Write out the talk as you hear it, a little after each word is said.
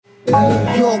New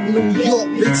York,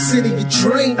 big city of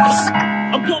dreams.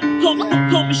 I'm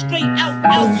coming straight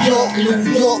out. New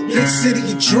York, big city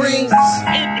of dreams.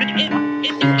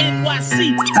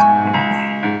 NYC.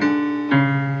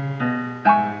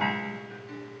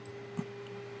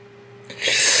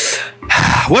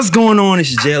 What's going on?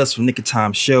 It's Jealous from Nick of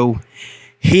Time Show.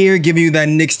 Here giving you that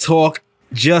Knicks talk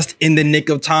just in the nick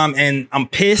of time. And I'm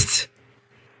pissed.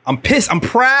 I'm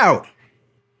proud.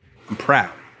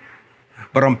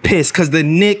 But I'm pissed because the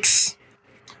Knicks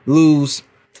lose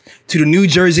to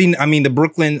the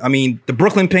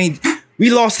Brooklyn Paint. We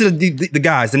lost to the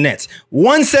guys, the Nets.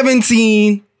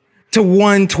 117 to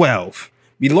 112.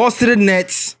 We lost to the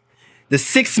Nets. The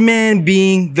sixth man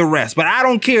being the rest. But I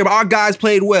don't care. Our guys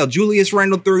played well. Julius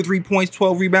Randle, 33 points,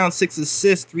 12 rebounds, 6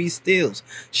 assists, 3 steals.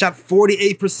 Shot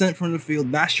 48% from the field.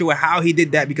 Not sure how he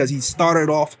did that because he started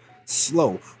off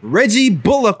slow. Reggie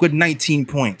Bullock with 19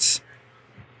 points.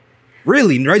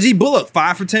 Really, Reggie Bullock,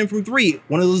 5 for 10 from 3.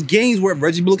 One of those games where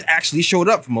Reggie Bullock actually showed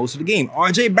up for most of the game.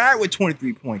 RJ Barrett with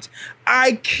 23 points.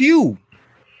 IQ,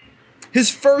 his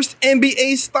first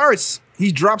NBA starts.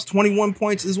 He drops 21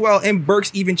 points as well. And Burks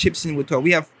even chips in with 12.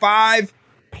 We have 5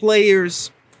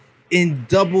 players in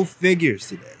double figures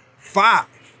today. 5.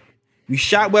 We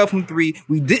shot well from 3.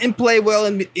 We didn't play well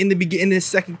in the beginning, in the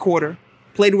second quarter.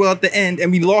 Played well at the end.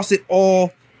 And we lost it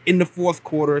all in the fourth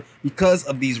quarter because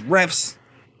of these refs.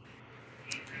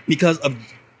 Because of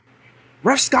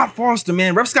Ref Scott Foster,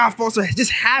 man. Ref Scott Foster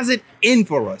just has it in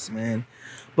for us, man.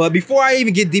 But before I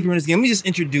even get deeper in this game, let me just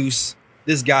introduce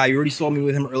this guy. You already saw me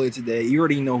with him earlier today. You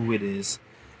already know who it is.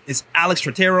 It's Alex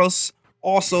Trateros,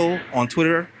 also on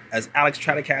Twitter as Alex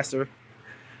Tratacaster.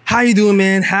 How you doing,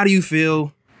 man? How do you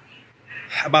feel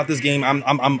about this game? I'm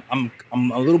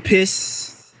a little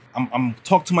pissed. I'm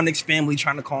talking to my Knicks family,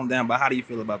 trying to calm down. But how do you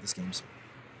feel about this game, sir?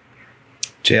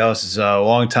 JLS is a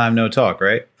long time no talk,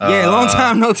 right? Yeah, long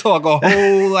time no talk. A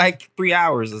whole 3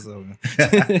 hours or so.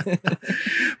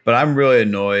 But I'm really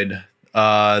annoyed.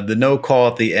 The no call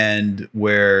at the end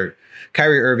where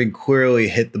Kyrie Irving clearly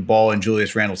hit the ball in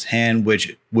Julius Randle's hand,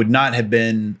 which wouldn't have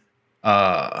been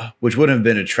a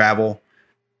travel.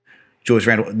 Julius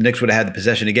Randle, the Knicks would have had the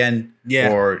possession again,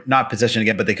 or not possession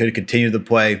again, but they could have continued the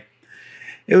play.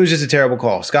 It was just a terrible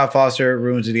call. Scott Foster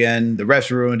ruins it again. The refs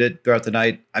ruined it throughout the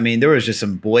night. I mean, there was just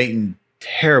some blatant,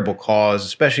 terrible calls,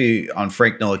 especially on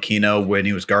Frank Ntilikina when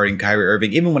he was guarding Kyrie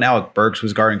Irving. Even when Alec Burks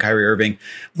was guarding Kyrie Irving,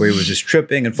 where he was just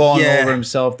tripping and falling over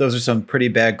himself. Those are some pretty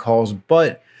bad calls.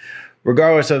 But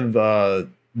regardless of the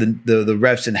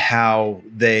refs and how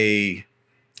they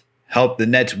helped the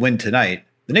Nets win tonight,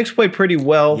 the Knicks played pretty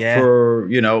well for,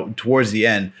 towards the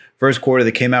end. First quarter,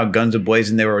 they came out guns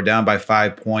a-blazing. They were down by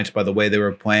 5 points by the way they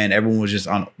were playing. Everyone was just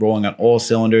rolling on all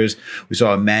cylinders. We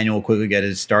saw Immanuel quickly get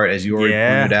his start, as you already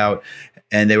pointed out.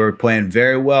 And they were playing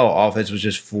very well. Offense was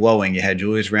just flowing. You had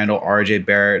Julius Randle, RJ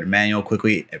Barrett, Immanuel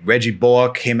quickly. Reggie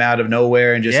Bullock came out of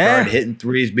nowhere and just started hitting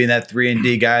threes, being that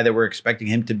 3-and-D guy that we're expecting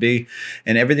him to be.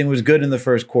 And everything was good in the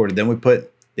first quarter. Then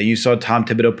you saw Tom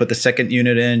Thibodeau put the second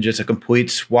unit in, just a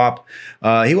complete swap.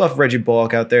 He left Reggie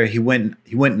Bullock out there. He went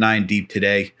 9 deep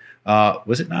today.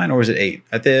 Was it 9 or was it 8?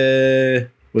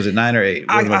 Was it 9 or 8?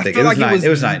 I feel like it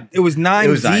was 9. It was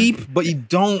 9 deep, but you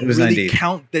don't really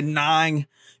count the 9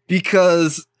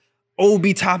 because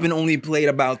Obi Toppin only played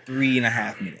about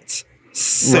 3.5 minutes.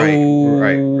 So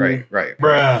right.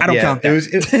 I don't count that.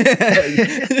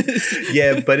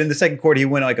 But in the second quarter, he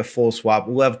went like a full swap,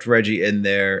 left Reggie in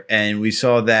there, and we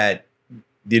saw that.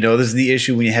 This is the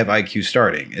issue when you have IQ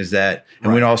starting, is that,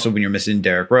 and when you're missing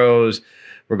Derrick Rose.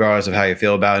 Regardless of how you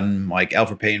feel about him, like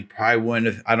Elfrid Payton probably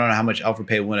wouldn't have. I don't know how much Elfrid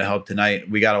Payton would have helped tonight.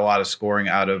 We got a lot of scoring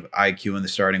out of IQ in the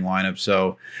starting lineup,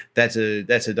 so that's a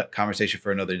conversation for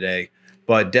another day.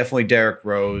 But definitely Derrick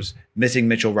Rose, missing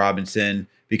Mitchell Robinson,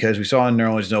 because we saw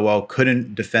Nerlens Noel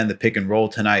couldn't defend the pick and roll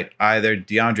tonight either.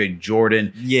 DeAndre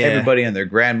Jordan, everybody and their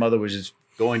grandmother was just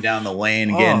going down the lane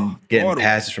and getting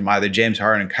passes from either James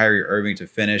Harden and Kyrie Irving to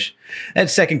finish. That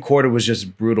second quarter was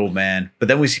just brutal, man. But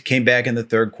then we came back in the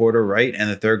third quarter, right? And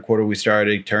the third quarter, we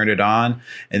turned it on.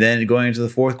 And then going into the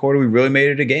fourth quarter, we really made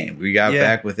it a game. We got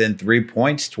back within 3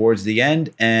 points towards the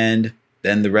end. And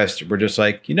then the rest were just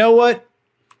like, you know what?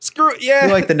 Screw it. Yeah.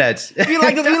 We like the Nets. we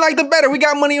like the better. We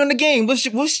got money on the game. Let's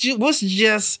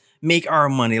just make our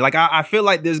money. Like I feel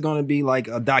like there's going to be like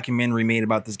a documentary made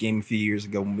about this game a few years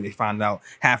ago when they found out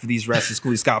half of these refs,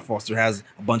 including Scott Foster, has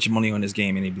a bunch of money on this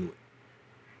game and they blew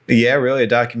it. Yeah, really? A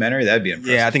documentary? That'd be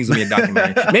impressive. Yeah, I think it's going to be a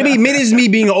documentary. maybe it's me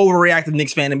being an overreactive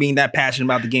Knicks fan and being that passionate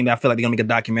about the game that I feel like they're going to make a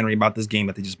documentary about this game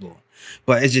that they just blew.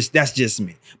 But that's just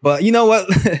me. But you know what?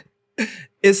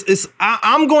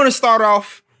 I'm going to start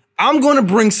off. I'm going to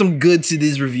bring some good to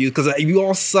this review because you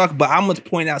all suck, but I'm going to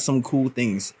point out some cool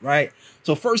things, right?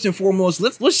 So first and foremost,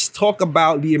 let's talk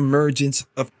about the emergence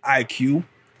of IQ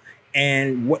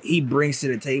and what he brings to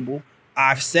the table.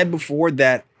 I've said before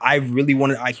that I really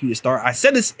wanted IQ to start. I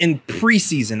said this in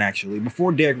preseason, actually,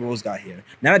 before Derrick Rose got here.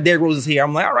 Now that Derrick Rose is here,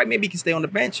 I'm like, all right, maybe he can stay on the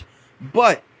bench.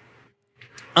 But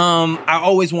I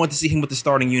always wanted to see him with the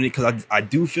starting unit because I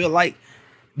do feel like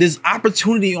there's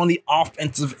opportunity on the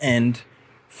offensive end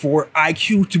for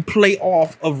IQ to play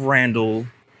off of Randall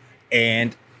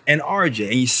and RJ.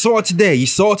 And you saw it today. You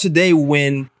saw it today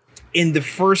when in the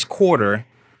first quarter,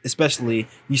 especially,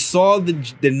 you saw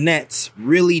the Nets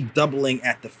really doubling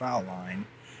at the foul line.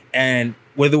 And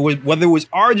whether it was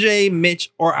RJ,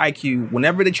 Mitch, or IQ,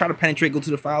 whenever they try to penetrate, go to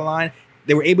the foul line,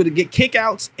 they were able to get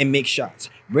kickouts and make shots.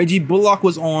 Reggie Bullock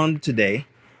was on today,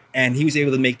 and he was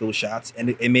able to make those shots,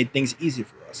 and it made things easier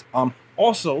for us.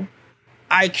 Also,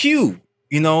 IQ,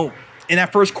 in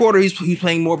that first quarter, he's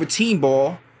playing more of a team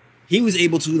ball. He was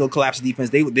able to collapse the defense.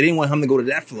 They didn't want him to go to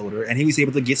that floater, and he was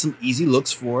able to get some easy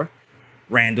looks for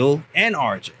Randall and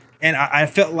RJ. And I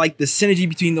felt like the synergy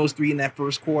between those three in that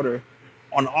first quarter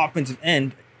on the offensive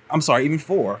end, even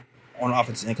four on the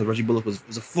offensive end, because Reggie Bullock was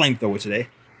a flamethrower today,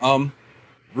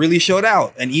 really showed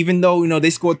out. And even though, they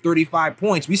scored 35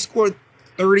 points, we scored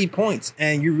 30 points.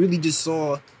 And you really just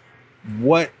saw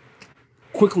what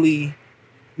Quickley,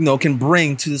 can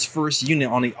bring to this first unit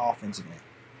on the offensive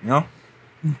end,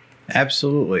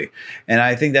 Absolutely. And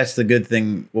I think that's the good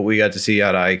thing, what we got to see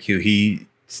out of IQ. He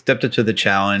stepped up to the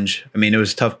challenge. I mean, it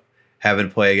was tough having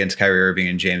to play against Kyrie Irving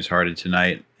and James Harden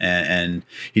tonight. And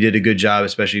he did a good job,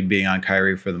 especially being on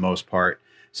Kyrie for the most part.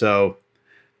 So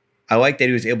I like that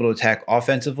he was able to attack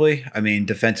offensively. I mean,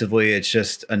 defensively, it's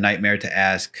just a nightmare to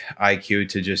ask IQ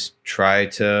to just try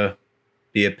to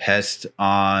be a pest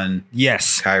on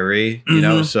Kyrie,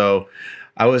 So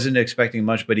I wasn't expecting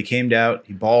much, but he came out,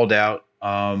 he balled out.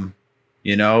 And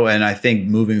I think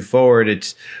moving forward,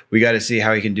 we got to see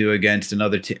how he can do against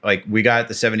another team. Like, we got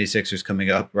the 76ers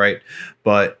coming up, right?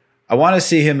 But I want to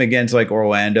see him against like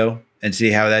Orlando and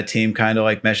see how that team kind of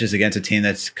like meshes against a team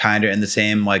that's kind of in the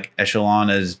same like echelon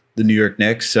as the New York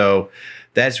Knicks. So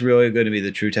that's really going to be the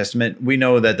true testament. We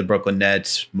know that the Brooklyn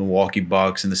Nets, Milwaukee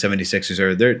Bucks, and the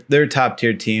 76ers they're top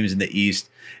tier teams in the East.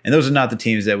 And those are not the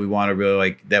teams that we want to really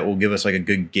like, that will give us like a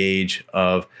good gauge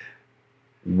of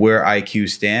where IQ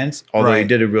stands. Although he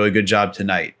did a really good job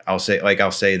tonight. I'll say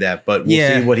that, but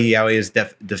we'll see what he is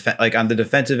like on the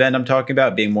defensive end. I'm talking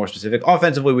about being more specific.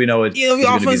 Offensively, we know it's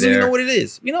offensively, we know what it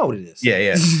is. We know what it is.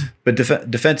 Yeah. But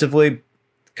defensively,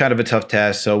 kind of a tough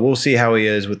task. So we'll see how he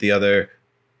is with the other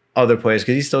players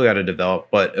because he's still got to develop.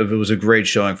 But it was a great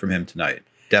showing from him tonight.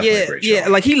 Definitely a great showing. Yeah,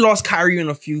 like he lost Kyrie on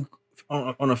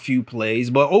a few plays,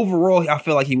 but overall, I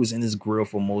feel like he was in his grill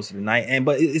for most of the night.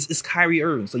 But it's Kyrie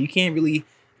Irving, so you can't really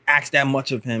ask that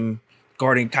much of him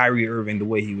guarding Kyrie Irving the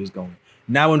way he was going.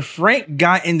 Now, when Frank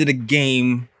got into the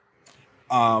game,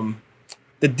 the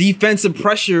defensive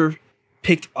pressure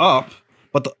picked up,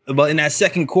 but in that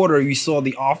second quarter, you saw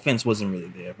the offense wasn't really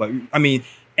there. But I mean,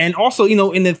 and also,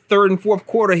 in the third and fourth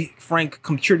quarter, Frank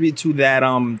contributed to that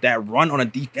run on a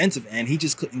defensive end. He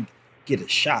just couldn't get a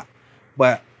shot.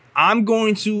 But I'm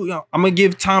going to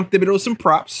give Tom Thibodeau some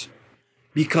props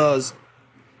because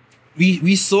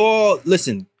we saw.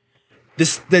 Listen,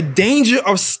 the danger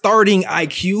of starting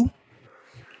IQ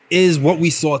is what we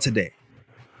saw today,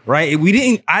 right?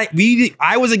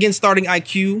 I was against starting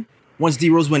IQ once D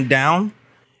Rose went down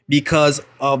because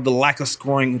of the lack of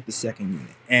scoring with the second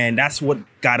unit, and that's what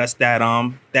got us that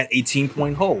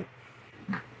 18-point hole.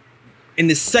 In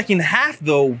the second half,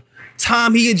 though,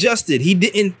 Tom, he adjusted. He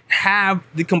didn't have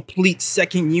the complete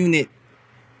second unit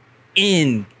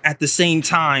in at the same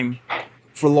time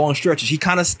for long stretches. He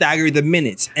kind of staggered the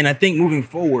minutes. And I think moving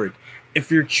forward, if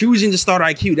you're choosing to start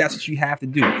IQ, that's what you have to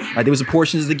do. Like, there was a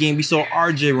portions of the game we saw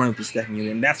RJ run with the second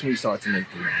unit, and that's when we started to make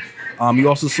the run. You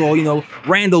also saw,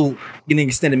 Randall getting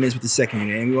extended minutes with the second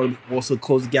unit, and we also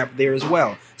closed the gap there as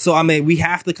well. So, I mean, we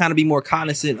have to kind of be more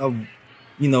cognizant of,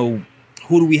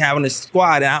 who do we have in the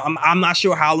squad? And I'm not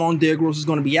sure how long Derrick Rose is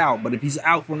going to be out, but if he's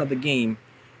out for another game,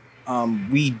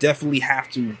 we definitely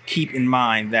have to keep in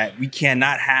mind that we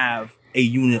cannot have a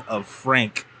unit of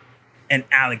Frank and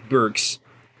Alec Burks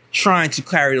trying to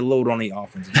carry the load on the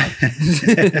offensive.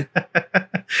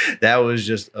 That was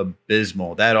just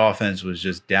abysmal. That offense was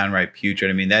just downright putrid.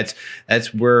 I mean, that's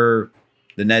where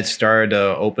the Nets started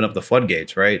to open up the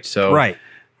floodgates, right? So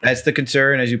that's the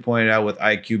concern, as you pointed out, with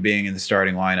IQ being in the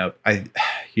starting lineup.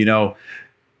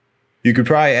 You could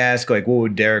probably ask, like, what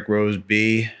would Derrick Rose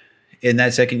be in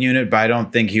that second unit? But I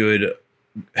don't think he would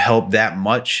help that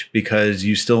much because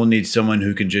you still need someone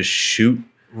who can just shoot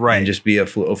and just be a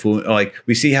fool. Like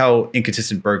we see how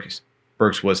inconsistent Burks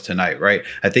was tonight, right?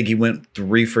 I think he went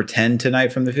 3 for 10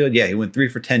 tonight from the field. Yeah, he went 3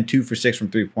 for 10, 2 for 6 from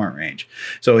 3-point range.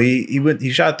 So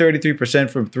he shot 33%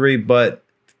 from 3, but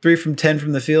 3 from 10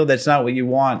 from the field, that's not what you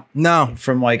want. No,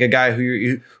 from like a guy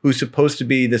who's supposed to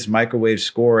be this microwave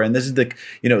scorer. And this is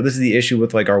the issue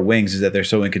with like our wings is that they're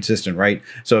so inconsistent, right?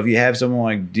 So if you have someone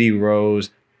like D Rose,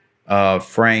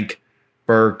 Frank,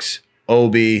 Burks,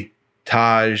 Obi,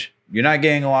 Taj, you're not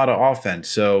getting a lot of offense.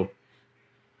 So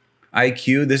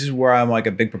IQ, this is where I'm like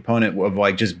a big proponent of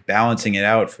like just balancing it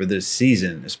out for this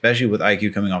season, especially with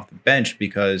IQ coming off the bench,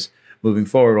 because moving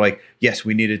forward, like, yes,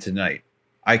 we need it tonight.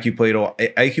 IQ played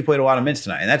a lot of minutes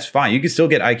tonight, and that's fine. You can still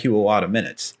get IQ a lot of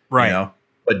minutes, right? You know?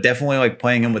 But definitely like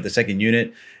playing him with the second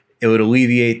unit, it would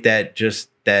alleviate that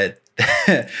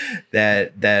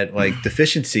that like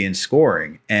deficiency in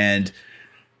scoring, and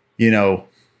it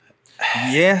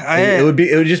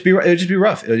would just be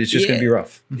rough. It's just gonna be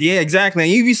rough. Yeah, exactly.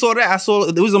 And you saw that.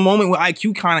 There was a moment where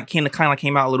IQ kind of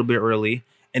came out a little bit early,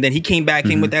 and then he came back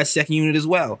in with that second unit as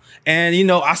well.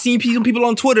 And I seen people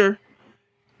on Twitter.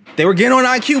 They were getting on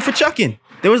IQ for chucking.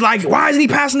 They was like, why isn't he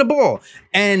passing the ball?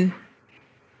 And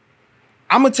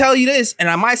I'm going to tell you this, and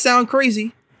I might sound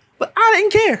crazy, but I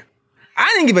didn't care. I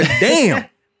didn't give a damn.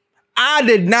 I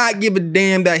did not give a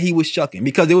damn that he was chucking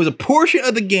because there was a portion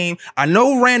of the game. I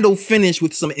know Randall finished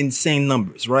with some insane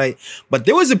numbers, right? But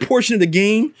there was a portion of the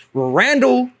game where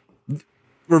Randall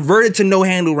reverted to no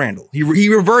handle Randall. He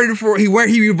reverted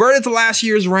to last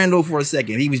year's Randall for a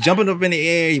second. He was jumping up in the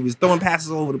air. He was throwing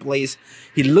passes all over the place.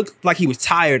 He looked like he was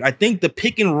tired. I think the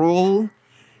pick and roll,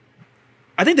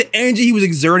 the energy he was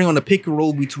exerting on the pick and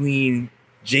roll between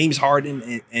James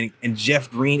Harden and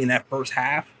Jeff Green in that first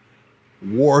half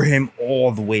wore him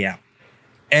all the way out.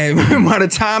 And by the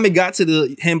time it got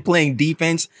to him playing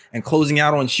defense and closing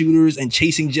out on shooters and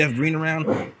chasing Jeff Green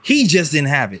around, he just didn't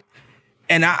have it.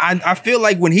 And I feel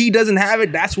like when he doesn't have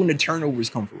it, that's when the turnovers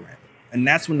come for Randall. And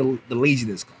that's when the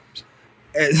laziness comes.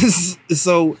 And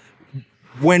so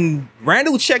when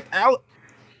Randall checked out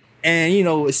and,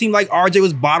 it seemed like RJ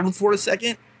was bottled for a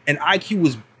second and IQ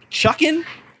was chucking,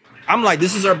 I'm like,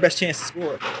 this is our best chance to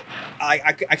score.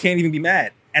 I can't even be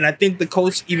mad. And I think the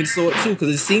coach even saw it too because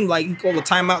it seemed like he called a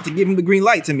timeout to give him the green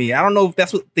light to me. I don't know if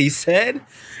that's what they said,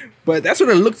 but that's what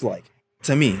it looked like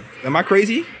to me. Am I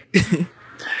crazy?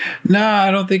 No,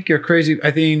 I don't think you're crazy.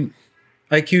 I think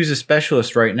IQ's a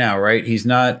specialist right now, right? He's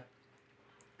not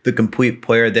the complete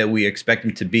player that we expect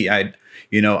him to be. I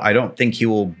don't think he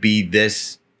will be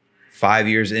this 5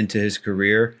 years into his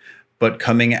career, but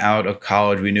coming out of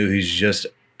college, we knew he's just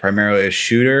primarily a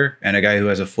shooter and a guy who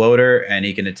has a floater, and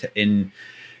he can just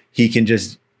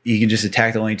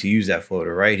attack the lane to use that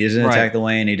floater, right? He doesn't attack the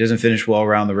lane. He doesn't finish well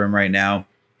around the rim right now.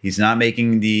 He's not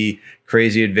making the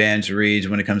crazy advanced reads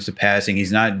when it comes to passing.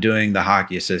 He's not doing the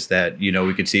hockey assist that,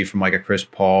 we could see from like a Chris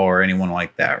Paul or anyone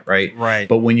like that, right? Right.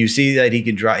 But when you see that he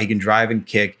can drive and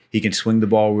kick, he can swing the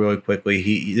ball really quickly.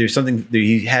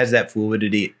 He has that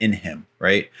fluidity in him,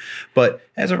 right? But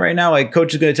as of right now, like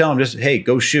coach is going to tell him just, hey,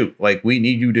 go shoot. Like we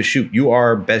need you to shoot. You are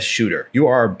our best shooter. You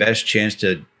are our best chance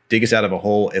to dig us out of a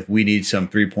hole if we need some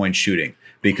 3-point shooting.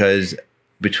 Because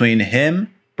between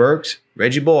him, Burks,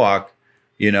 Reggie Bullock,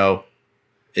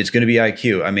 it's going to be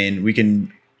IQ. I mean, we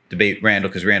can debate Randall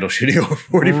because Randall's shooting over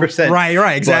 40%.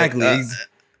 Right, exactly.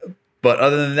 But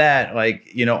other than that,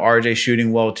 RJ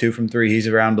shooting well too from 3. He's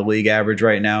around the league average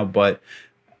right now. But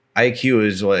IQ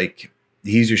is like,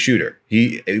 he's your shooter.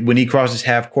 When he crosses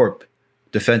half court,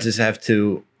 defenses have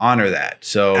to honor that.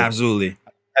 So absolutely,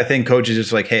 I think coach is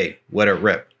just like, hey, let it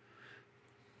rip.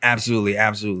 Absolutely.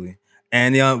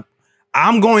 And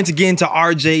I'm going to get into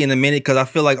RJ in a minute because I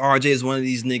feel like RJ is one of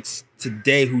these Knicks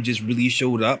today who just really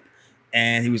showed up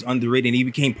and he was underrated and he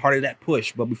became part of that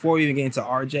push. But before we even get into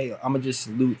RJ, I'm going to just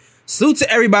salute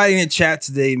to everybody in the chat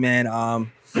today,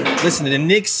 man. Listen, the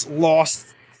Knicks lost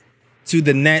to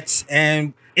the Nets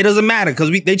and it doesn't matter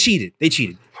because they cheated.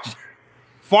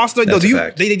 Foster,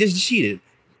 they just cheated.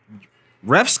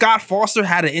 Ref Scott Foster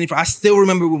had an injury. I still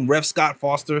remember when Ref Scott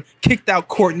Foster kicked out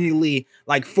Courtney Lee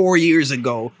like 4 years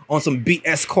ago on some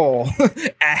BS call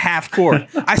at half court.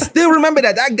 I still remember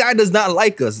that. That guy does not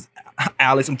like us,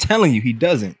 Alex. I'm telling you, he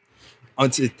doesn't. I'm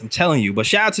telling you. But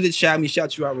shout out to the chat. Let me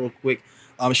shout you out real quick.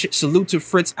 Salute to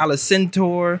Fritz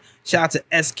Alicentor. Shout out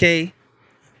to SK.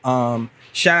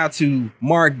 Shout out to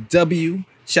Mark W.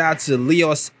 Shout out to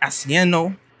Leos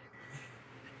Asieno.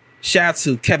 Shout out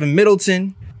to Kevin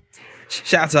Middleton.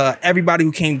 Shout out to everybody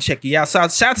who came to check you out. Shout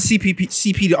out to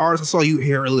CP the artist. I saw you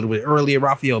here a little bit earlier,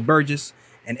 Raphael Burgess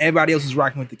and everybody else is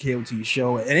rocking with the KOT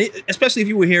show. And especially if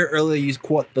you were here earlier, you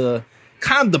caught the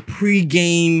kind of the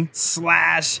pregame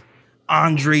 /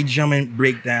 Andre Drummond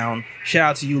breakdown.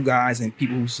 Shout out to you guys and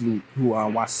people who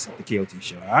watch the KOT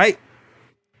show. All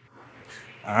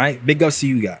right, big ups to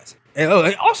you guys. And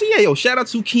also, shout out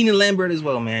to Keenan Lambert as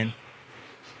well, man.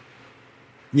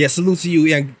 Yeah, salute to you.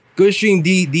 Yeah, good stream,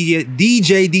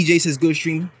 DJ says good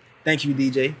stream. Thank you,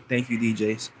 DJ. Thank you,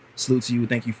 DJs. Salute to you.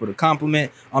 Thank you for the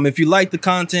compliment. If you like the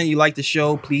content, you like the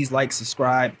show, please like,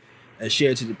 subscribe, and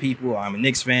share it to the people. I'm a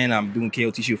Knicks fan. I'm doing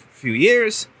KOT show for a few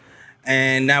years.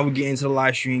 And now we're getting into the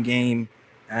live stream game.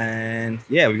 And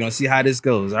yeah, we're going to see how this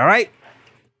goes. All right.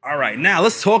 Now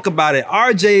let's talk about it.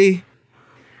 RJ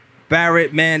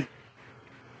Barrett, man.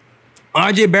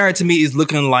 RJ Barrett to me is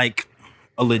looking like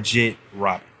a legit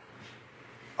Robin.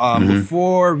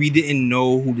 Before, we didn't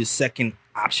know who the second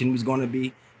option was going to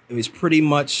be. It was pretty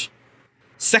much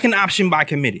second option by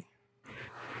committee.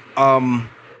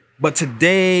 But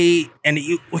today, and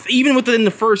even within the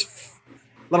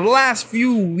last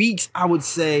few weeks, I would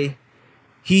say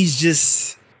he's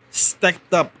just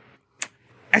stepped up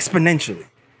exponentially.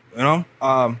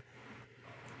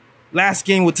 Last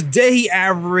game, today he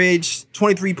averaged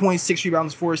 23.6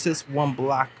 rebounds, 4 assists, 1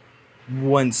 block,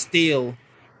 1 steal.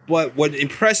 But what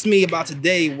impressed me about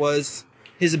today was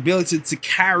his ability to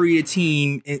carry a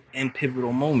team in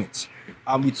pivotal moments.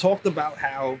 We talked about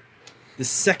how the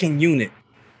second unit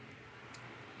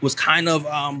was kind of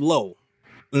low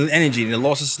in energy, and it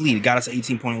lost its lead. It got us an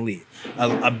 18-point lead.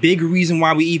 A big reason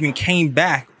why we even came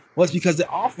back was because the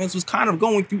offense was kind of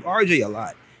going through RJ a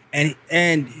lot.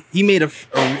 And he made a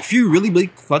few really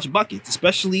big clutch buckets,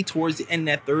 especially towards the end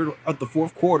of the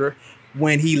fourth quarter,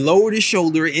 when he lowered his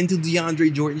shoulder into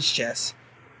DeAndre Jordan's chest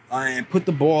and put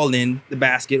the ball in the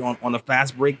basket on a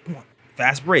fast break. And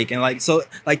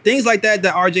things like that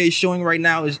RJ is showing right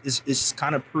now is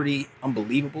kind of pretty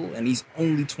unbelievable. And he's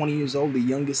only 20 years old, the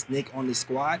youngest Knick on the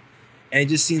squad. And it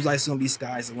just seems like some of these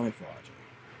sky's the limit for RJ.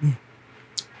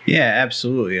 Yeah,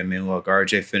 absolutely. I mean, look,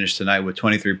 RJ finished tonight with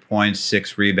 23 points,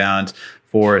 6 rebounds,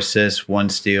 4 assists, 1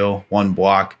 steal, 1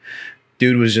 block.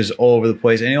 Dude was just all over the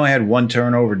place, and he only had 1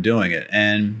 turnover doing it.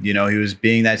 And, he was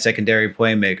being that secondary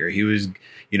playmaker. He was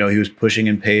pushing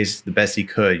in pace the best he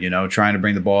could, trying to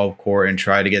bring the ball up court and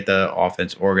try to get the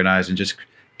offense organized and just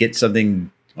get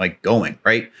something going,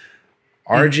 right?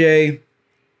 RJ,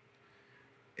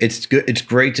 it's good. It's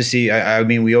great to see. I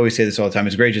mean, we always say this all the time.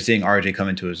 It's great just seeing RJ come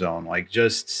into his own.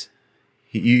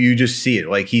 You just see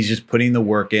it. He's just putting the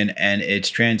work in, and it's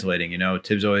translating.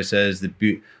 Tibbs always says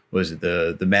the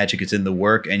magic is in the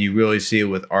work, and you really see it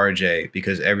with RJ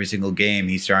because every single game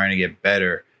he's starting to get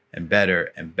better and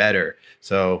better and better.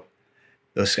 So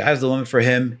the sky's the limit for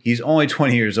him. He's only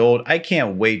 20 years old. I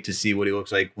can't wait to see what he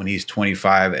looks like when he's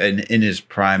 25 and in his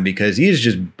prime, because he's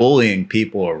just bullying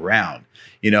people around.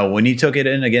 When he took it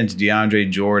in against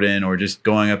DeAndre Jordan or just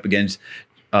going up against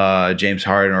James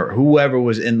Harden or whoever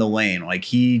was in the lane,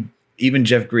 even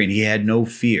Jeff Green, he had no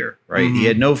fear, right? Mm-hmm. He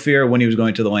had no fear when he was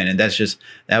going to the lane, and that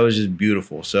was just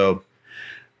beautiful. So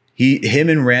him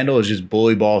and Randall is just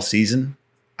bully ball season.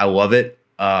 I love it.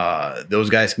 Those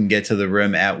guys can get to the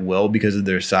rim at will because of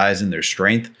their size and their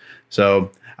strength. So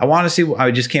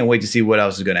I just can't wait to see what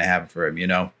else is going to happen for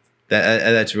him.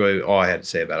 That's really all I had to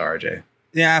say about RJ.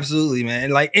 Yeah, absolutely, man.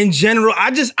 In general,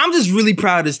 I'm just really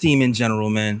proud of this team in general,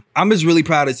 man. I'm just really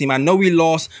proud of this team. I know we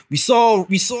lost. We saw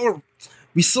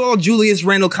Julius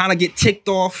Randle kind of get ticked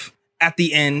off at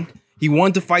the end. He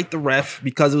wanted to fight the ref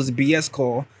because it was a BS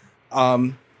call.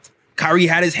 Kyrie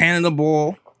had his hand on the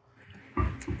ball.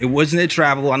 It wasn't a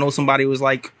travel. I know somebody was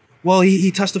like, well, he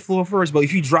touched the floor first, but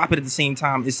if you drop it at the same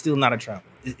time, it's still not a travel.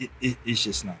 It's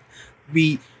just not.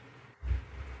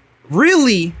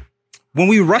 When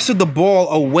we wrestled the ball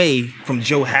away from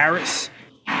Joe Harris,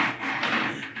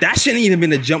 that shouldn't even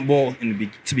been a jump ball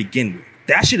to begin with.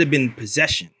 That should have been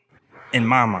possession in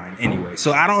my mind anyway.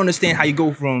 So I don't understand how you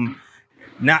go from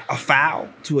not a foul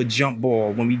to a jump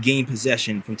ball when we gain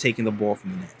possession from taking the ball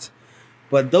from the Nets.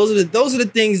 But those are the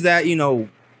things that,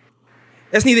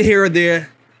 that's neither here or there.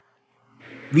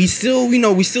 We still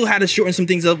had to shorten some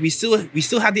things up. We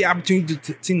still had the opportunity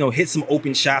to hit some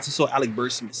open shots. We saw Alec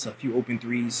Burks miss a few open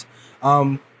threes.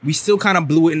 We still kind of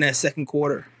blew it in that second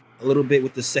quarter a little bit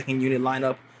with the second unit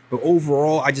lineup. But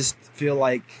overall, I just feel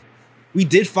like we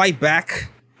did fight back,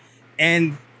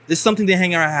 and there's something to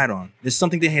hang our hat on. There's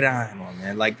something to hang our hat on,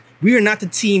 man. We are not the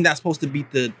team that's supposed to beat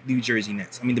the New Jersey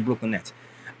Nets. I mean, the Brooklyn Nets.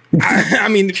 I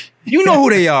mean, you know who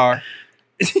they are.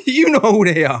 You know who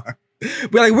they are.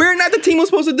 But we're not the team who's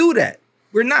supposed to do that.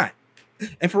 We're not.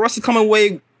 And for us to come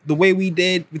away the way we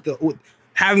did with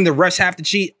having the refs have to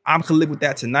cheat, I'm gonna live with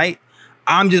that tonight.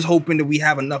 I'm just hoping that we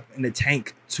have enough in the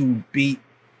tank to beat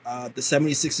the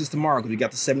 76ers tomorrow, because we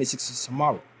got the 76ers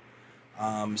tomorrow.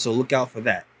 So look out for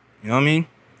that. You know what I mean?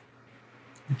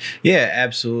 Yeah,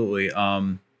 absolutely.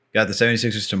 Got the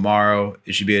 76ers tomorrow.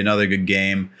 It should be another good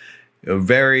game. A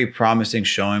very promising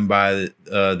showing by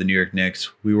the New York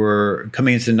Knicks. We were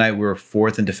coming into the night, we were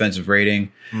 4th in defensive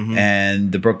rating,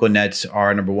 and the Brooklyn Nets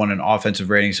are number 1 in offensive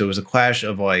rating. So it was a clash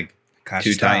of like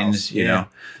two titans, you know.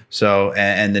 So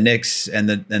and the Knicks and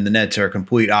the Nets are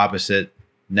complete opposite.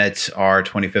 Nets are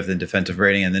 25th in defensive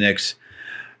rating, and the Knicks,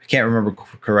 I can't remember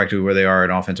correctly where they are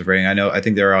in offensive rating. I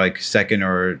think they're like 2nd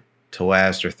or to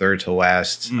last or 3rd to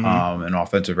last in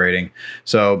offensive rating.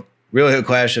 So really a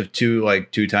clash of two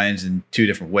titans in two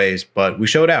different ways, but we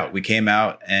showed out. We came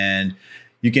out, and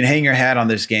you can hang your hat on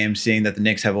this game, seeing that the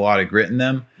Knicks have a lot of grit in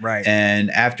them. Right. And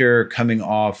after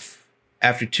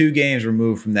 2 games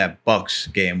removed from that Bucks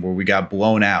game where we got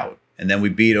blown out, and then we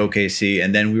beat OKC,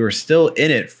 and then we were still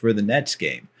in it for the Nets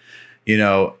game. You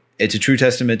know, it's a true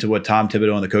testament to what Tom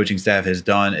Thibodeau and the coaching staff has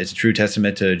done. It's a true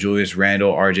testament to Julius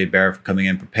Randle, RJ Barrett for coming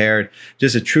in prepared.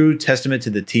 Just a true testament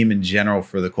to the team in general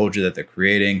for the culture that they're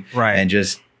creating, right? And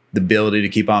just the ability to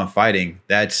keep on fighting.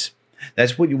 That's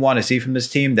what you want to see from this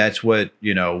team. That's what,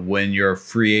 you know, when you're a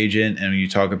free agent and when you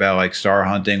talk about like star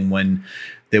hunting, when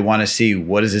they want to see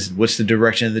what's the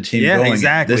direction of the team going.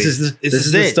 Exactly. This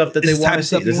is the stuff that they want to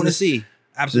see.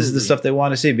 Absolutely. This is the stuff they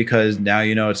want to see, because now,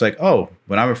 you know, it's like, oh,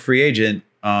 when I'm a free agent,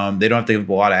 they don't have to give up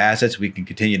a lot of assets. We can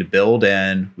continue to build,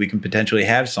 and we can potentially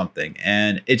have something.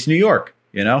 And it's New York,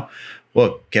 you know.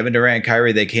 Look, Kevin Durant and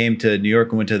Kyrie, they came to New York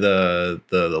and went to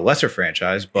the lesser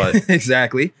franchise, but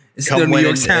exactly. It's still New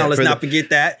York town. Let's not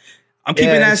forget that. I'm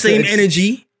keeping that same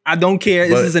energy. I don't care.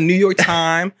 This is a New York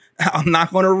time. I'm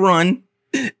not going to run.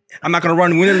 I'm not going to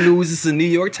run win or lose. It's a New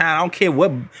York town. I don't care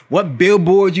what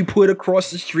billboard you put across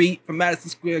the street from Madison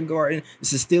Square Garden.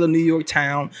 This is still a New York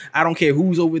town. I don't care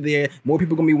who's over there. More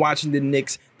people going to be watching the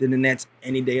Knicks than the Nets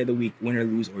any day of the week, win or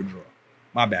lose or draw.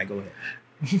 My bad. Go ahead.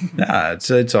 Nah,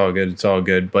 it's all good. It's all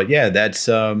good. But yeah, that's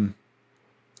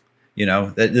you know,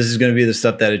 this is going to be the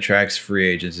stuff that attracts free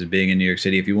agents, is being in New York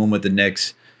City. If you win with the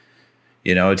Knicks,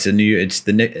 you know, it's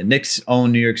the Knicks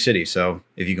own New York City. So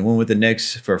if you can win with the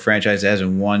Knicks, for a franchise that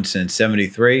hasn't won since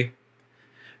 '73,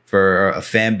 for a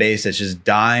fan base that's just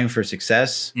dying for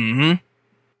success,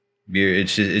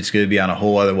 it's going to be on a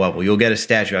whole other level. You'll get a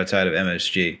statue outside of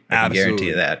MSG. I can guarantee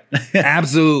you that.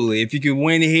 Absolutely. If you can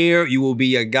win here, you will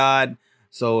be a god.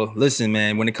 So listen,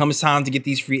 man, when it comes time to get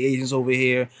these free agents over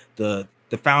here, the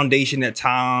foundation that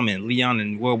Tom and Leon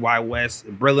and Worldwide West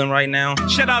are building right now,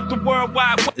 Shout out to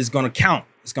Worldwide West. It's going to count.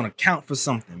 It's going to count for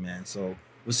something, man. So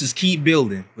let's just keep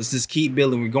building.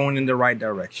 We're going in the right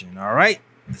direction. All right.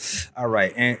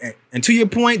 And to your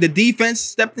point, the defense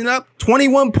stepping up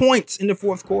 21 points in the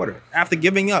fourth quarter after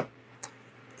giving up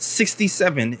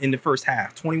 67 in the first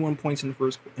half, 21 points in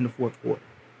the fourth quarter.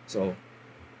 So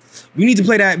we need to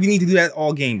play that. We need to do that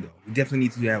all game, though. We definitely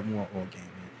need to do that more all game.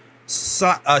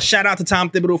 So, shout out to Tom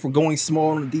Thibodeau for going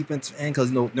small on the defensive end, because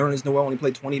Nerlens Noel only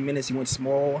played 20 minutes. He went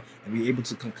small, and we were able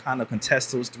to kind of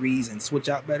contest those threes and switch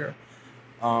out better.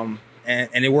 And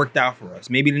it worked out for us.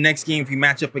 Maybe the next game, if we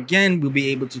match up again, we'll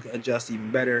be able to adjust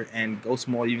even better and go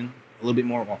small even a little bit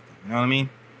more often. You know what I mean?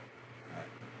 All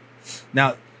right.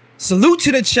 Now, salute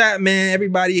to the chat, man.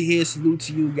 Everybody here, salute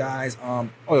to you guys.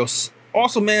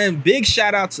 Also, man, big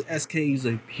shout out to SK. He's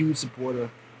a huge supporter.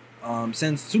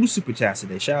 Sends 2 super chats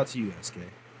today. Shout out to you, SK.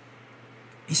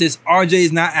 He says RJ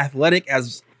is not athletic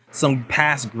as some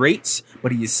past greats,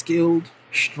 but he is skilled,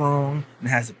 strong, and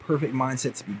has the perfect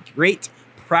mindset to be great.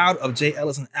 Proud of Jay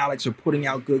Ellis and Alex for putting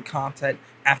out good content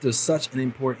after such an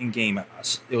important game.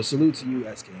 Salute to you,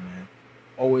 SK, man.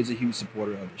 Always a huge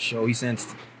supporter of the show. He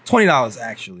sends $20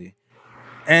 actually.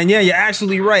 And yeah, you're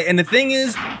absolutely right. And the thing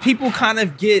is, people kind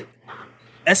of get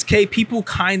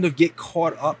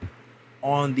caught up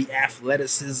on the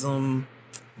athleticism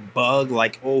bug,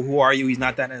 like, oh, who are you? He's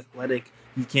not that athletic.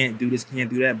 He can't do this, can't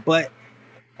do that. But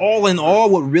all in all,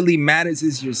 what really matters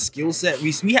is your skill set.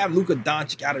 We have Luka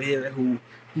Doncic out of here who's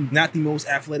not the most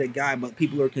athletic guy, but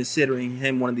people are considering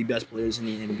him one of the best players in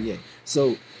the NBA.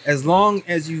 So as long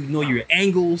as you know your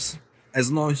angles,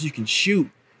 as long as you can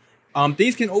shoot,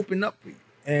 things can open up for you.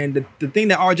 And the thing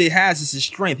that RJ has is his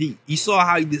strength. He saw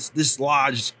how he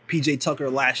dislodged PJ Tucker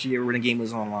last year when the game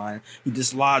was online. He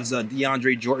dislodged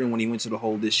DeAndre Jordan when he went to the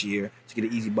hole this year to get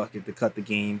an easy bucket to cut the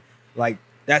game. Like,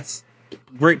 that's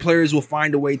great. Players will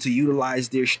find a way to utilize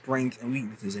their strengths and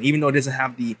weaknesses. And even though it doesn't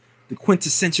have the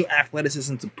quintessential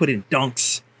athleticism to put in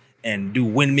dunks and do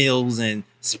windmills and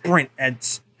sprint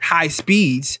at high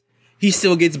speeds, he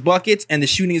still gets buckets and the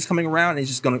shooting is coming around and it's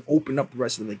just going to open up the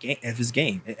rest of the game of his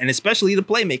game. And especially the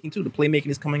playmaking too. The playmaking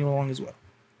is coming along as well.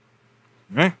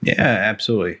 Right? Yeah,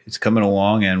 absolutely. It's coming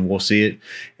along and we'll see it.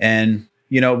 And,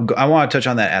 I want to touch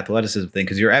on that athleticism thing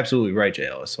because you're absolutely right, Jay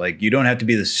Ellis. Like, you don't have to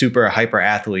be the super hyper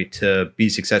athlete to be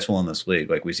successful in this league.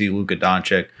 Like, we see Luka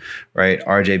Doncic, right?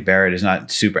 RJ Barrett is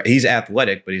not he's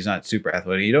athletic, but he's not super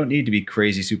athletic. You don't need to be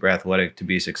crazy super athletic to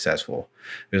be successful.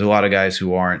 There's a lot of guys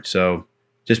who aren't. So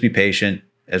just be patient.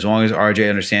 As long as RJ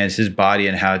understands his body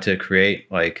and how to create,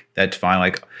 like, that's fine.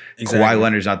 Like, exactly. Kawhi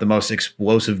Leonard's not the most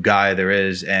explosive guy there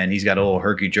is, and he's got a little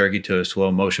herky-jerky to a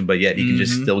slow motion, but yet he can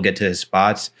just still get to his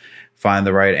spots, find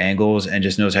the right angles, and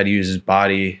just knows how to use his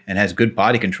body and has good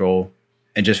body control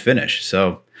and just finish.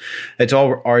 So that's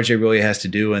all RJ really has to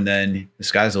do, and then the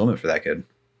sky's the limit for that kid.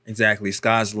 Exactly.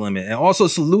 Sky's the limit. And also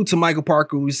salute to Michael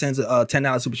Parker, who sends a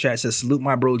 $10 super chat. Says, salute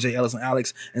my bro, Jay Ellis and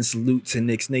Alex, and salute to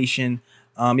Knicks Nation.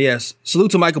 Yes, salute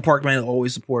to Michael Park, man.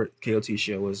 Always support KOT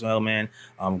show as well, man.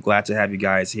 I'm glad to have you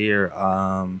guys here.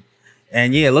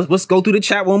 And yeah, let's go through the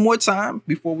chat one more time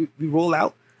before we roll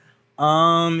out.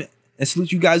 And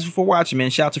salute you guys for watching, man.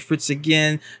 Shout out to Fritz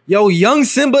again. Yo, Young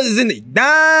Simba is in the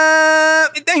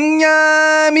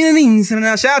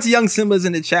shout out to Young Simba's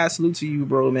in the chat. Salute to you,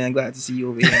 bro, man. Glad to see you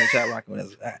over here in the chat rocking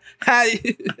with us. Hi.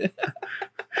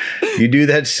 You do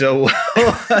that so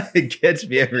well. It gets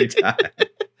me every time.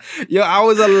 Yo, I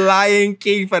was a Lion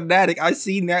King fanatic. I've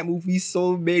seen that movie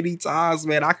so many times,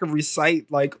 man. I can recite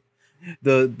like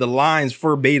the lines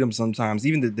verbatim sometimes.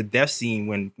 Even the death scene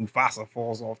when Mufasa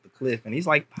falls off the cliff and he's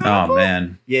like, Papa. Oh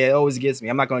man. Yeah, it always gets me.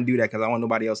 I'm not gonna do that because I want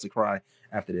nobody else to cry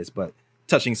after this, but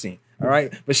touching scene. All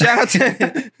right. But shout out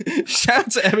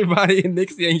to everybody in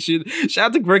Knicks Nation. Shout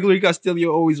out to Gregory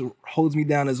Castillo, always holds me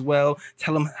down as well.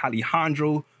 Tell him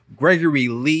Alejandro Gregory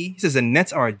Lee. He says the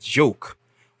Nets are a joke.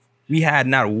 We had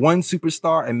not one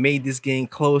superstar and made this game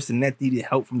close. The Nets needed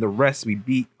help from the rest. We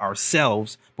beat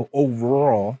ourselves, but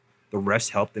overall, the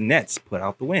rest helped the Nets put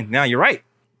out the win. Now, you're right.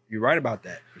 You're right about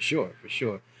that. For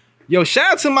sure. Yo,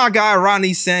 shout out to my guy,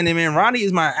 Ronnie Sandy, man. Ronnie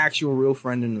is my actual real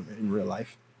friend in real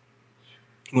life.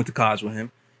 Went to college with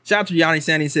him. Shout out to Yanni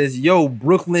Sandy. Says, yo,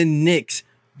 Brooklyn Knicks.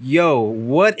 Yo,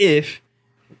 what if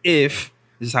this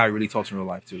is how he really talks in real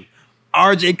life, too.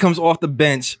 RJ comes off the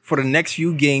bench for the next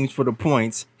few games for the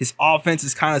points. His offense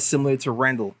is kind of similar to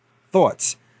Randall.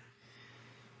 Thoughts?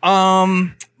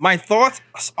 My thoughts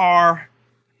are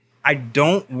I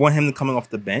don't want him coming off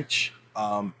the bench.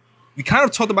 We kind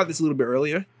of talked about this a little bit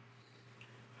earlier.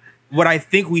 What I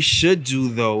think we should do,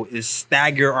 though, is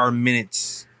stagger our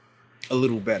minutes a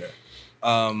little better.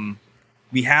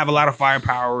 We have a lot of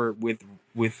firepower with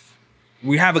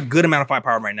we have a good amount of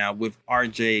firepower right now with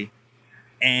RJ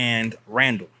and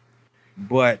Randall,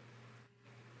 but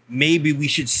maybe we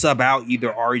should sub out either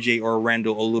RJ or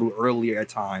Randall a little earlier at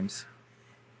times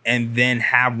and then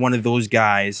have one of those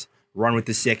guys run with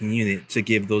the second unit to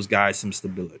give those guys some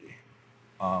stability.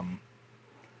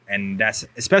 And that's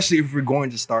especially if we're going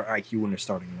to start IQ in the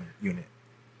starting unit.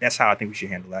 That's how I think we should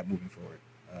handle that moving forward.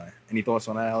 Any thoughts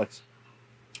on that, Alex?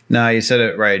 No, you said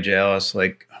it right, Jay Ellis.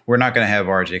 Like, we're not going to have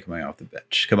RJ coming off the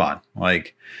bench. Come on.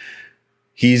 Like,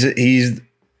 he's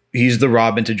the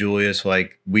Robin to Julius.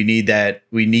 Like, we need that.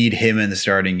 We need him in the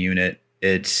starting unit.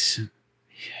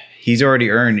 He's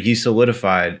already he's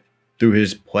solidified through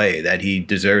his play that he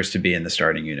deserves to be in the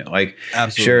starting unit. Like,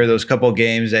 absolutely. Sure, those couple of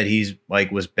games that he's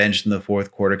like was benched in the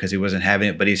fourth quarter because he wasn't having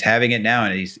it, but he's having it now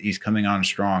and he's coming on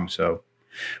strong. So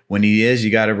when he is, you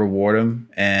got to reward him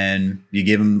and you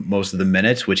give him most of the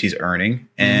minutes, which he's earning,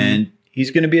 and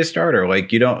he's going to be a starter.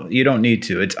 Like, you don't need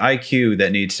to. It's IQ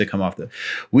that needs to come off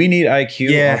we need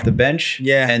IQ off the bench.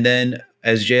 Yeah. And then,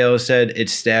 as JL said,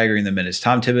 it's staggering the minutes.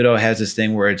 Tom Thibodeau has this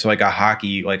thing where it's like a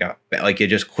hockey, like you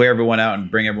just clear everyone out and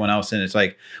bring everyone else in. It's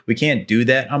like, we can't do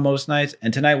that on most nights.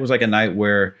 And tonight was like a night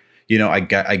where, I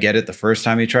get it. The first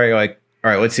time you try, you're like,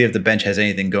 all right, let's see if the bench has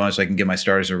anything going so I can give my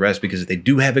starters a rest, because if they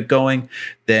do have it going,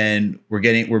 then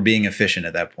we're being efficient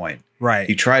at that point. Right.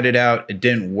 He tried it out. It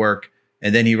didn't work.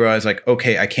 And then he realized, like,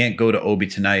 okay, I can't go to Obi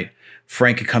tonight.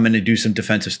 Frank could come in and do some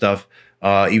defensive stuff.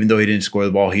 Even though he didn't score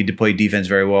the ball, he did play defense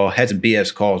very well. Had some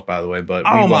BS calls, by the way. But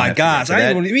oh my gosh,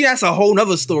 that's a whole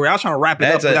nother story. I was trying to wrap it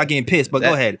up without getting pissed, but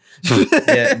go ahead.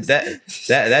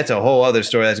 That's a whole other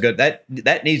story. That's good.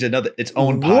 That needs its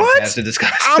own podcast to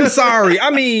discuss. I'm sorry.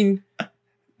 I mean,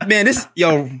 man,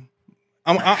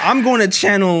 I'm going to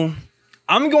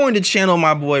channel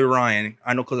my boy Ryan.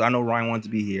 I know, because I know Ryan wants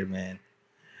to be here, man.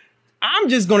 I'm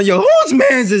just gonna whose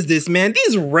man's is this, man?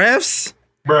 These refs,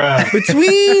 bruh.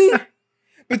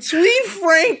 Between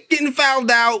Frank getting fouled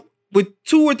out with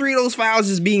 2 or 3 of those fouls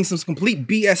just being some complete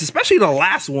BS, especially the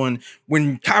last one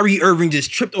when Kyrie Irving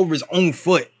just tripped over his own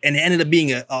foot and it ended up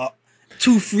being a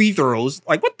 2 free throws.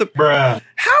 Like, what the? Bruh.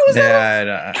 How is that?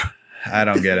 Yeah, I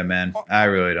don't get it, man. I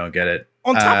really don't get it.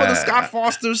 On top of the Scott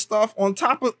Foster stuff, on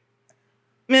top of,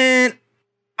 man,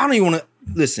 I don't even want to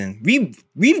listen.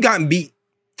 We've gotten beat.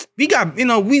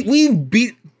 We've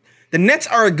beat. The Nets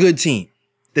are a good team.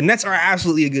 The Nets are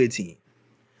absolutely a good team.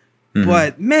 Mm-hmm.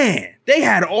 But man, they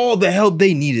had all the help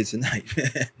they needed tonight,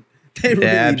 man. They really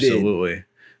absolutely did.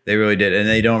 They really did. And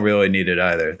they don't really need it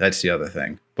either. That's the other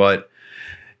thing. But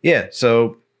yeah,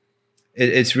 so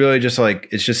it's really just like,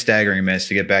 it's just staggering miss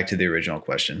to get back to the original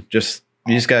question. You just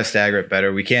got to stagger it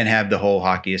better. We can't have the whole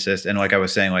hockey assist. And like I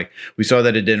was saying, like we saw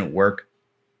that it didn't work,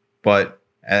 but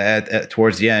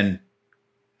towards the end,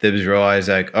 Thibs realized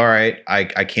like, all right, I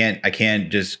can't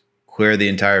just clear the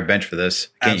entire bench for this.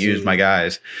 I can't use my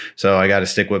guys. So I got to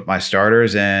stick with my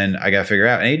starters and I got to figure it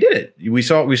out. And he did it. We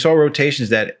saw rotations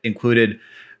that included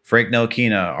Frank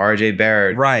Ntilikina, RJ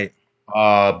Barrett, right.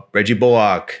 Reggie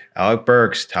Bullock, Alec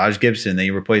Burks, Taj Gibson. Then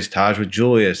he replaced Taj with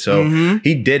Julius. So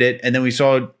he did it. And then we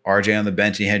saw RJ on the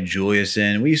bench. And he had Julius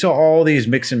in. We saw all these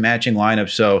mix and matching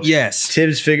lineups. So yes,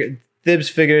 Thibs figured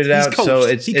it out. Coached. So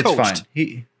it's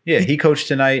fine. He coached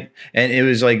tonight, and it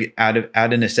was like out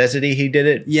of necessity he did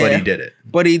it. Yeah,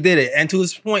 but he did it. And to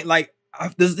his point, like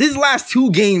his last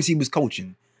 2 games, he was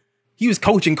coaching.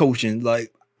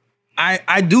 Like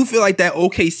I do feel like that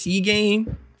OKC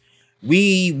game,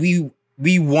 we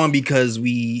won because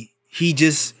he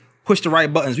just pushed the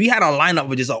right buttons. We had a lineup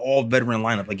with just an all veteran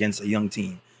lineup against a young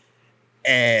team,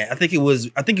 and I think it was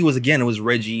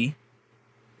Reggie.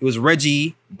 It was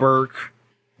Reggie, Burke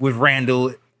with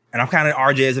Randall. And I'm counting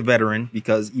RJ as a veteran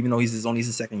because even though he's only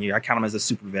his second year, I count him as a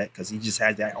super vet because he just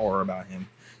has that aura about him.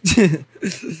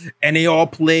 And they all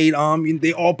played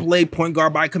point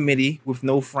guard by committee with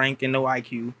no Frank and no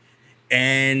IQ.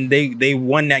 And they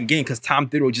won that game because Tom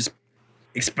Thibodeau just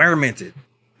experimented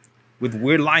with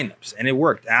weird lineups and it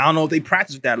worked. I don't know if they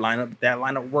practiced with that lineup, but that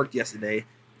lineup worked yesterday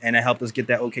and it helped us get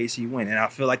that OKC win. And I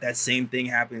feel like that same thing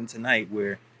happened tonight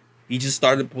where he just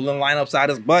started pulling lineups out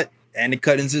his butt. And it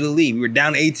cut into the lead. We were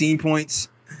down 18 points.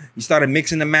 We started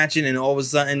mixing and matching, and all of a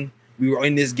sudden, we were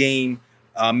in this game,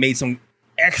 made some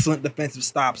excellent defensive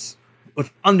stops with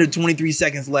under 23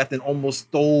 seconds left and almost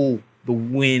stole the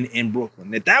win in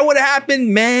Brooklyn. If that would have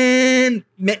happened, man,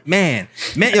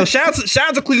 yo, shout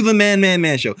out to Cleveland,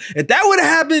 man show. If that would have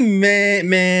happened,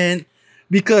 man,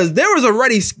 because there was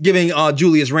already giving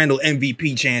Julius Randle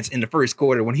MVP chance in the first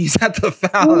quarter when he's at the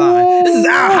foul line. This is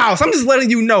our house. I'm just letting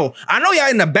you know. I know y'all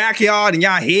in the backyard and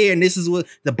y'all here, and this is what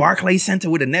the Barclays Center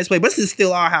with the Nets play, but this is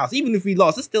still our house. Even if we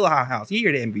lost, it's still our house. You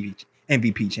hear the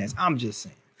MVP chance. I'm just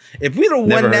saying. If we'd have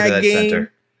won that game,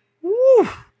 woo.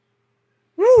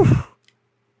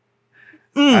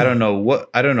 I don't know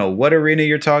what arena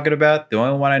you're talking about. The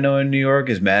only one I know in New York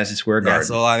is Madison Square Garden.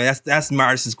 That's all. That's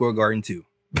Madison Square Garden too.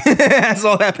 That's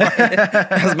all that part.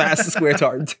 That's Madison Square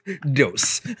Garden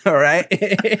dose. All right.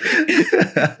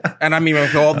 And I mean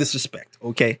with all disrespect,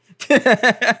 okay?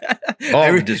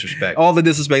 All the disrespect. All the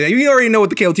disrespect. You already know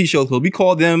what the KLT show is called. We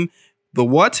call them the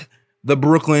what? The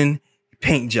Brooklyn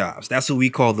Paint Jobs. That's what we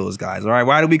call those guys. All right.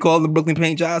 Why do we call them the Brooklyn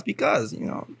Paint Jobs? Because,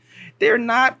 they're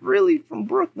not really from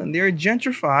Brooklyn. They're a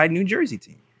gentrified New Jersey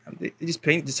team. They just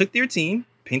took their team,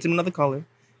 painted them another color,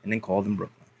 and then called them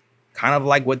Brooklyn. Kind of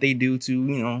like what they do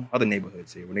to, other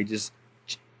neighborhoods here, where they just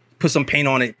put some paint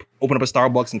on it, open up a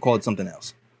Starbucks and call it something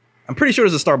else. I'm pretty sure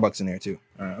there's a Starbucks in there too.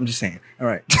 All right, I'm just saying. All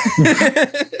right.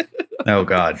 Oh,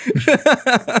 God.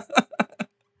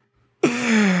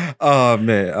 Oh,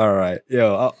 man. All right.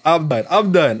 Yo, I'm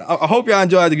done. I hope y'all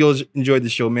enjoyed the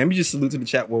show, man. We just salute to the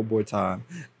chat one more time.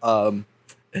 I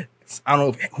don't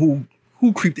know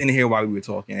who creeped in here while we were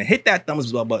talking. And hit that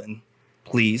thumbs up button.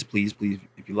 Please.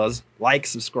 If you love,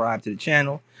 subscribe to the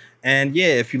channel. And yeah,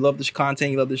 if you love this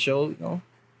content, you love the show,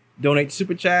 donate to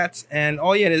super chats. And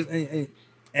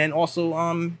and also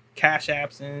Cash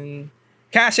Apps and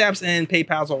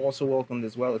PayPal's are also welcomed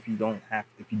as well if you don't have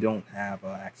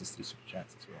access to the super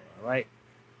chats as well. All right.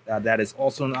 That is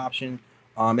also an option.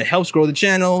 It helps grow the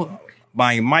channel.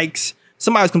 Buying mics.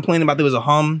 Somebody was complaining about there was a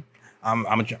hum. I'm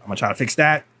gonna try to fix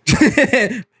that.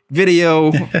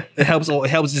 Video. It helps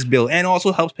just build and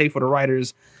also helps pay for the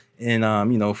writers and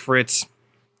Fritz,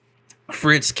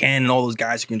 Ken, and all those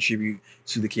guys who contribute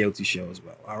to the KOT show as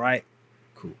well. All right,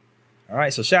 cool. All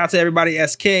right, so shout out to everybody: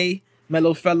 SK,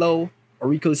 Mellow Fellow,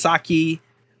 Oriko Saki,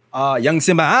 Young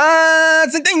Simba.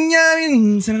 Shout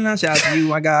out to you,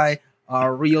 my guy.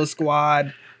 Rio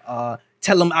Squad.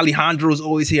 Tell them Alejandro's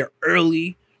always here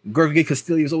early. Gervin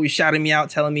Castillo is always shouting me out,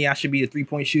 telling me I should be a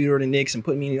 3-point shooter of the Knicks and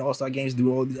putting me in the All-Star games,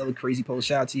 do all these other crazy posts.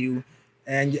 Shout out to you.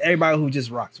 And everybody who just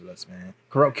rocks with us, man.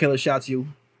 Corrupt Killer, shout out to you.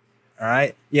 All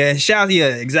right. Yeah,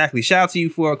 exactly. Shout out to you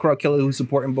for Corrupt Killer who's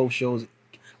supporting both shows.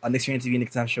 Knicks Fan TV,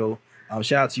 Knicks Time Show.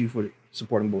 Shout out to you for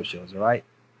supporting both shows. All right.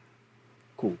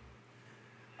 Cool.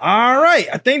 All right.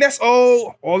 I think that's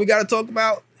all we got to talk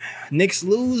about. Knicks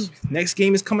lose. Next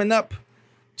game is coming up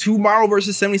tomorrow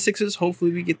versus 76ers.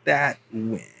 Hopefully we get that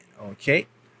win. Okay.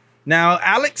 Now,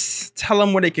 Alex, tell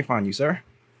them where they can find you, sir.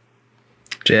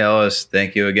 Jay Ellis,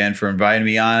 thank you again for inviting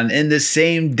me on in the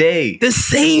same day. The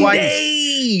same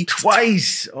day.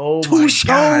 Twice. Oh, Two my shows.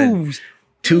 God.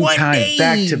 Two One times day.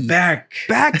 back to back.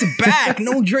 Back to back.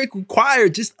 No Drake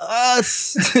required. Just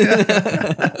us.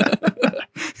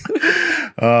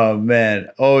 Oh, man.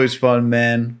 Always fun,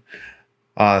 man.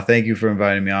 Thank you for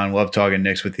inviting me on. Love talking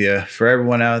Knicks with you. For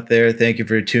everyone out there, thank you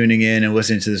for tuning in and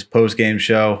listening to this post-game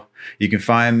show. You can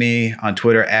find me on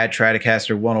Twitter at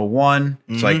Stratocaster101.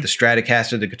 It's like the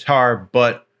Stratocaster, the guitar,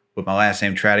 but with my last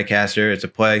name, Stratocaster. It's a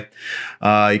play.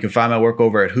 You can find my work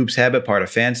over at Hoops Habit, part of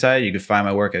Fansite. You can find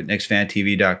my work at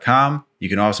KnicksFanTV.com. You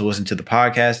can also listen to the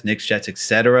podcast, Knicks, Jets,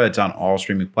 etc. It's on all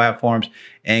streaming platforms,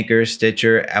 Anchor,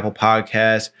 Stitcher, Apple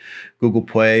Podcasts, Google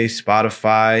Play,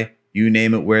 Spotify, you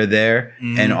name it, we're there.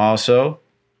 And also,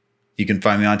 you can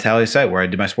find me on Tally's site where I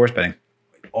do my sports betting.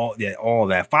 All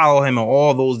that. Follow him on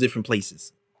all those different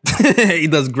places. He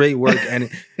does great work, and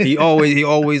he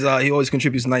always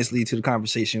contributes nicely to the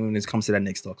conversation when it comes to that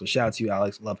Knicks talk. So shout out to you,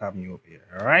 Alex. Love having you over here.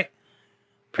 All right.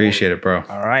 Appreciate it, bro.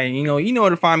 All right. You know where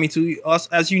to find me too. Us,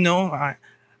 as you know,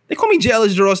 they call me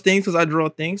Jealous Draws Things because I draw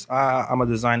things. I'm a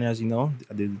designer, as you know.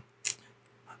 I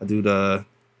do the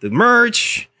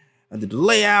merch. I do the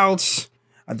layouts.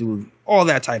 I do all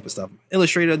that type of stuff.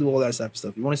 Illustrator, I do all that type of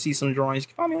stuff. You want to see some drawings, you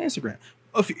can find me on Instagram.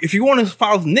 If you want to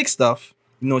follow the Knicks stuff,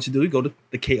 you know what to do. You go to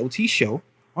the KOT Show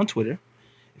on Twitter.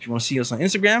 If you want to see us on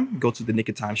Instagram, go to the Knick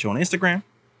of Time Show on Instagram.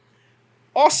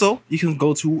 Also, you can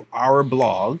go to our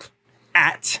blog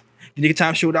at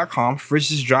theknickoftimeshow.com. Fritz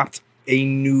just dropped a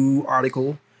new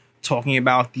article talking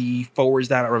about the forwards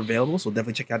that are available. So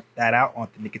definitely check that out on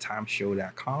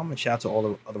theknickoftimeshow.com. And shout out to all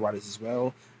the other writers as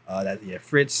well.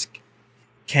 Fritz,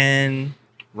 Ken,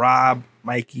 Rob,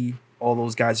 Mikey, all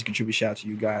those guys who contribute. Shout out to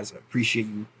you guys. I appreciate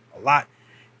you a lot.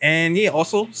 And yeah,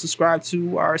 also subscribe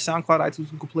to our SoundCloud,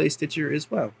 iTunes, Google Play, Stitcher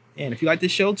as well. And if you like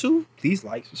this show too, please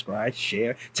like, subscribe,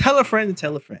 share, tell a friend and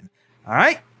tell a friend. All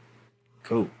right?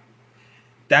 Cool.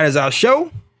 That is our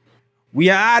show. We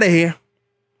are out of here.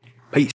 Peace.